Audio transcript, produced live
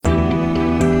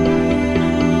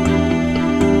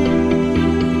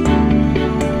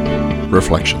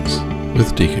Reflections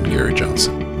with Deacon Gary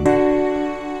Johnson.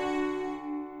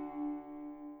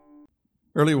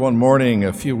 Early one morning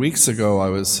a few weeks ago, I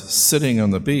was sitting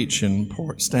on the beach in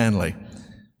Port Stanley.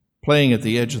 Playing at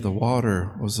the edge of the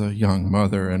water was a young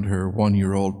mother and her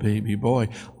 1-year-old baby boy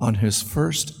on his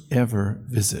first ever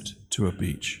visit to a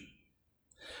beach.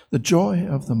 The joy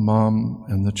of the mom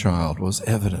and the child was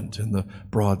evident in the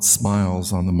broad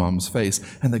smiles on the mom's face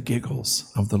and the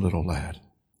giggles of the little lad.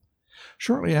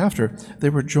 Shortly after,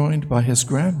 they were joined by his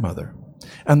grandmother,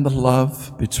 and the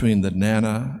love between the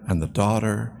nana and the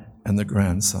daughter and the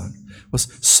grandson was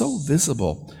so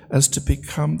visible as to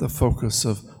become the focus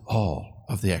of all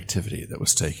of the activity that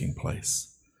was taking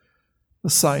place.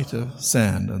 The sight of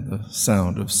sand and the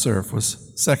sound of surf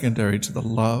was secondary to the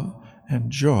love and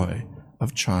joy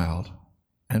of child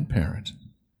and parent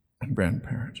and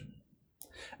grandparent.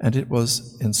 And it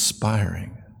was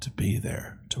inspiring to be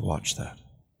there to watch that.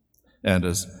 And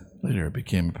as later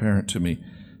became apparent to me,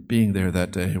 being there that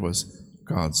day was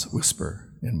God's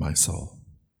whisper in my soul.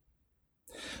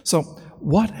 So,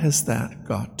 what has that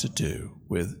got to do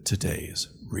with today's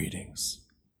readings?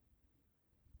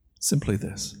 Simply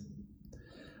this.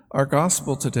 Our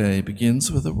gospel today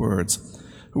begins with the words,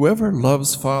 "Whoever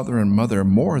loves father and mother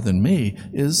more than me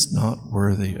is not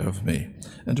worthy of me,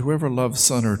 and whoever loves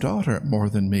son or daughter more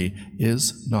than me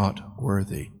is not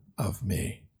worthy of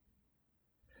me."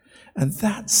 And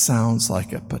that sounds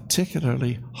like a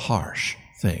particularly harsh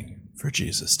thing for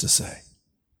Jesus to say.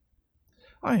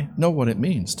 I know what it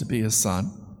means to be a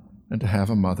son and to have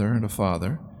a mother and a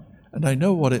father, and I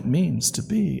know what it means to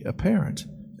be a parent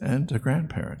and a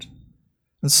grandparent.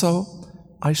 And so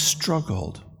I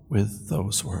struggled with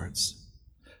those words.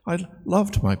 I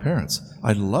loved my parents.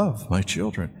 I love my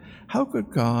children. How could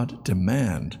God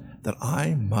demand that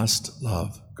I must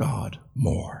love God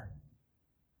more?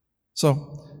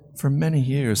 So, for many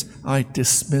years, I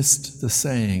dismissed the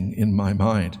saying in my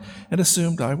mind and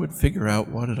assumed I would figure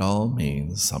out what it all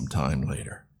means sometime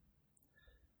later.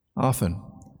 Often,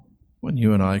 when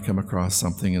you and I come across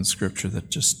something in Scripture that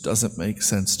just doesn't make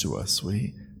sense to us,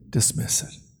 we dismiss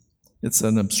it. It's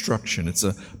an obstruction. It's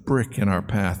a brick in our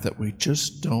path that we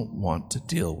just don't want to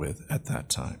deal with at that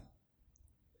time.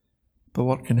 But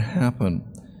what can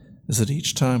happen is that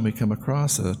each time we come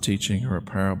across a teaching or a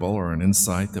parable or an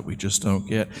insight that we just don't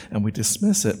get and we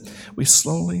dismiss it, we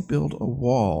slowly build a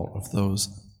wall of those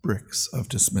bricks of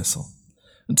dismissal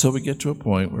until we get to a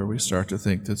point where we start to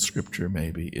think that Scripture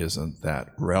maybe isn't that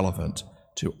relevant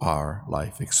to our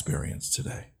life experience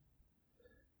today.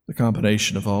 The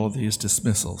combination of all of these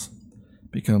dismissals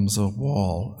becomes a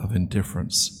wall of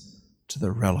indifference to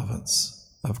the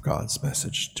relevance of God's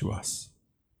message to us.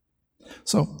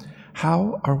 So,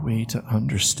 how are we to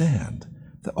understand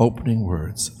the opening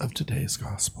words of today's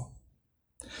gospel?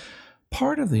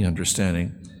 Part of the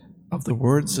understanding of the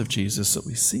words of Jesus that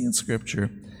we see in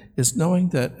Scripture is knowing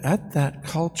that at that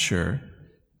culture,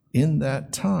 in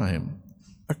that time,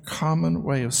 a common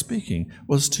way of speaking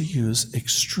was to use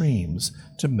extremes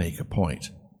to make a point.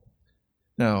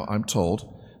 Now, I'm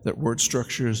told that word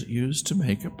structures used to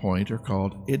make a point are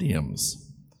called idioms.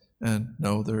 And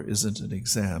no, there isn't an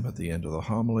exam at the end of the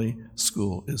homily.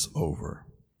 School is over.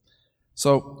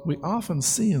 So we often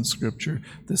see in Scripture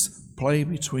this play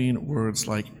between words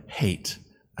like hate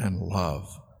and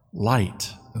love,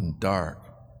 light and dark,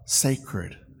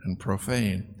 sacred and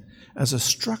profane, as a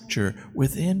structure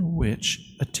within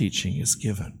which a teaching is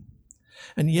given.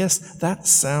 And yes, that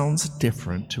sounds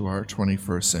different to our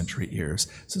 21st century ears,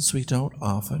 since we don't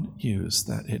often use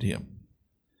that idiom.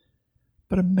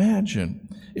 But imagine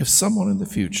if someone in the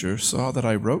future saw that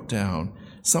I wrote down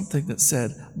something that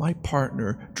said, "My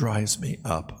partner drives me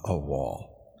up a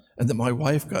wall," and that my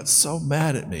wife got so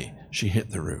mad at me, she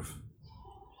hit the roof.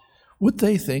 Would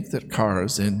they think that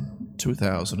cars in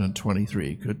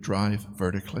 2023 could drive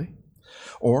vertically?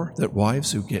 Or that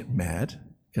wives who get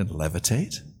mad can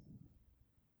levitate?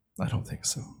 I don't think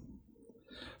so.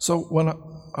 So when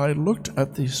I looked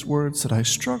at these words that I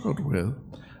struggled with,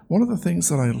 one of the things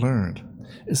that I learned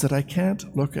is that I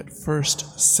can't look at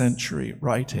first century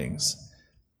writings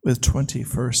with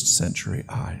 21st century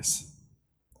eyes.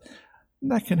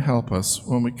 And that can help us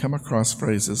when we come across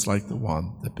phrases like the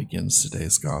one that begins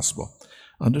today's gospel.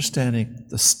 Understanding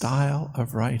the style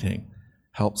of writing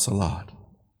helps a lot.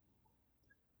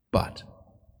 But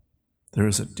there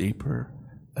is a deeper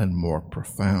and more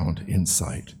profound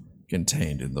insight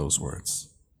contained in those words.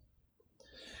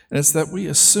 And it's that we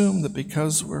assume that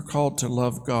because we're called to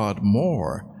love God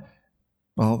more,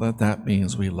 well, that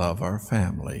means we love our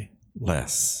family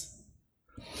less.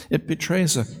 It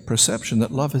betrays a perception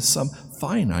that love is some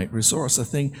finite resource, a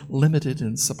thing limited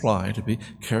in supply to be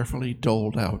carefully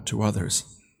doled out to others.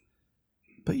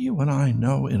 But you and I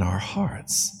know in our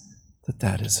hearts that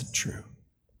that isn't true.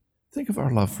 Think of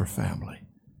our love for family.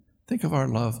 Think of our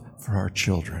love for our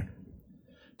children.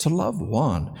 To love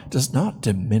one does not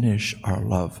diminish our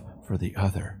love for the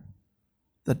other.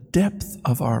 The depth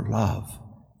of our love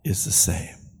is the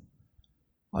same.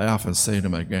 I often say to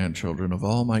my grandchildren, of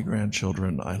all my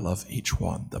grandchildren, I love each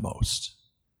one the most.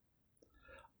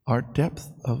 Our depth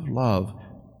of love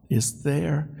is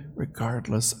there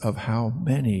regardless of how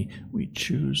many we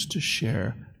choose to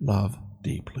share love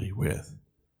deeply with.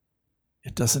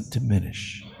 It doesn't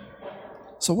diminish.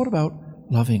 So what about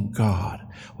loving God?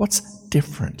 What's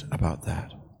different about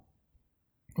that?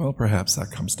 Well, perhaps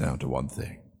that comes down to one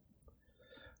thing.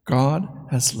 God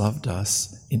has loved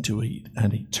us into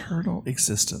an eternal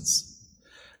existence.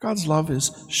 God's love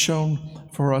is shown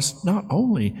for us not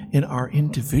only in our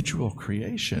individual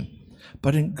creation,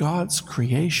 but in God's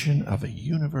creation of a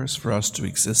universe for us to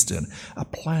exist in, a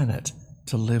planet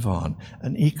to live on,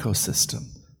 an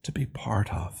ecosystem to be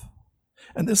part of.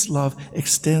 And this love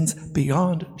extends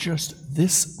beyond just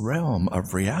this realm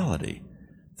of reality,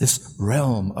 this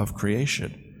realm of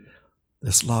creation.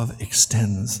 This love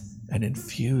extends and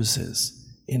infuses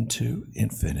into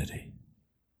infinity,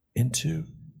 into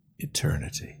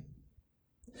eternity.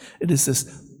 It is this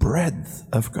breadth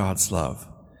of God's love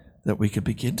that we can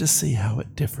begin to see how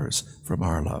it differs from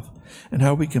our love, and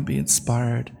how we can be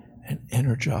inspired and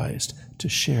energized to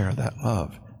share that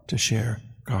love, to share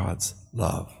God's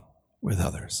love with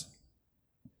others.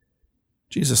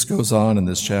 Jesus goes on in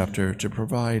this chapter to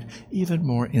provide even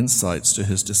more insights to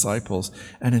his disciples,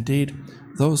 and indeed,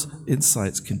 those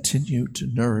insights continue to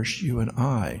nourish you and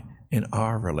I in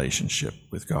our relationship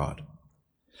with God.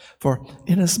 For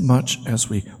inasmuch as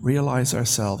we realize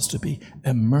ourselves to be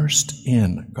immersed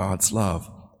in God's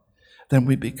love, then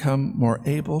we become more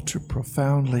able to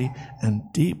profoundly and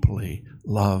deeply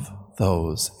love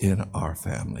those in our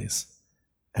families,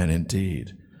 and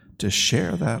indeed, to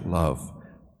share that love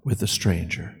with the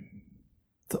stranger,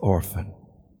 the orphan,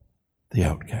 the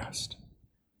outcast.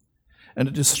 And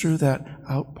it is through that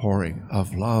outpouring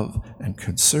of love and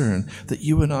concern that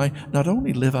you and I not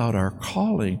only live out our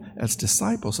calling as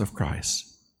disciples of Christ,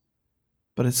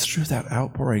 but it's through that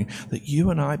outpouring that you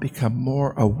and I become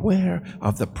more aware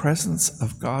of the presence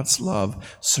of God's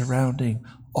love surrounding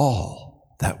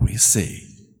all that we see,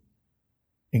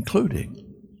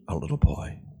 including a little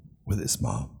boy with his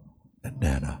mom and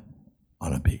Nana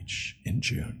on a beach in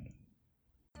June.